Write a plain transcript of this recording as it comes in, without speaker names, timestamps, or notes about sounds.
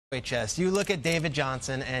chest. You look at David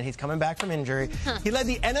Johnson, and he's coming back from injury. He led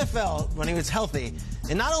the NFL when he was healthy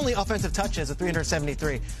in not only offensive touches with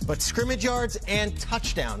 373, but scrimmage yards and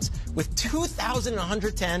touchdowns with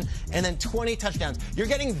 2,110 and then 20 touchdowns. You're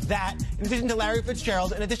getting that in addition to Larry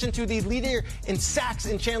Fitzgerald, in addition to the leader in sacks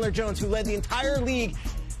in Chandler Jones, who led the entire league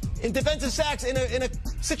in defensive sacks in a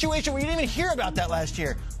situation where you didn't even hear about that last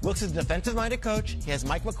year. Wilks is a defensive-minded coach. He has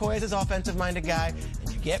Mike McCoy as his offensive-minded guy.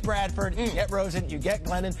 And you get Bradford, you get Rosen, you get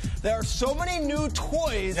Glennon. There are so many new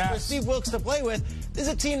toys for Steve Wilks to play with. This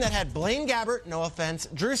is a team that had Blaine Gabbert, no offense,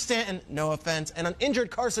 Drew Stanton, no offense, and an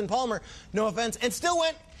injured Carson Palmer, no offense, and still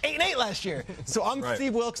went 8-8 last year. So I'm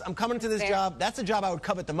Steve Wilks. I'm coming to this job. That's the job I would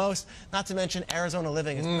covet the most. Not to mention Arizona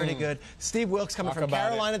living is pretty good. Steve Wilks coming from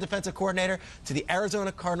Carolina defensive coordinator to the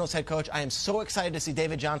Arizona Cardinals head coach. I am so excited to see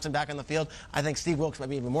David Johnson back on the field. I think Steve Wilks might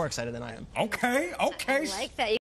be even more excited than I am. Okay. I like that.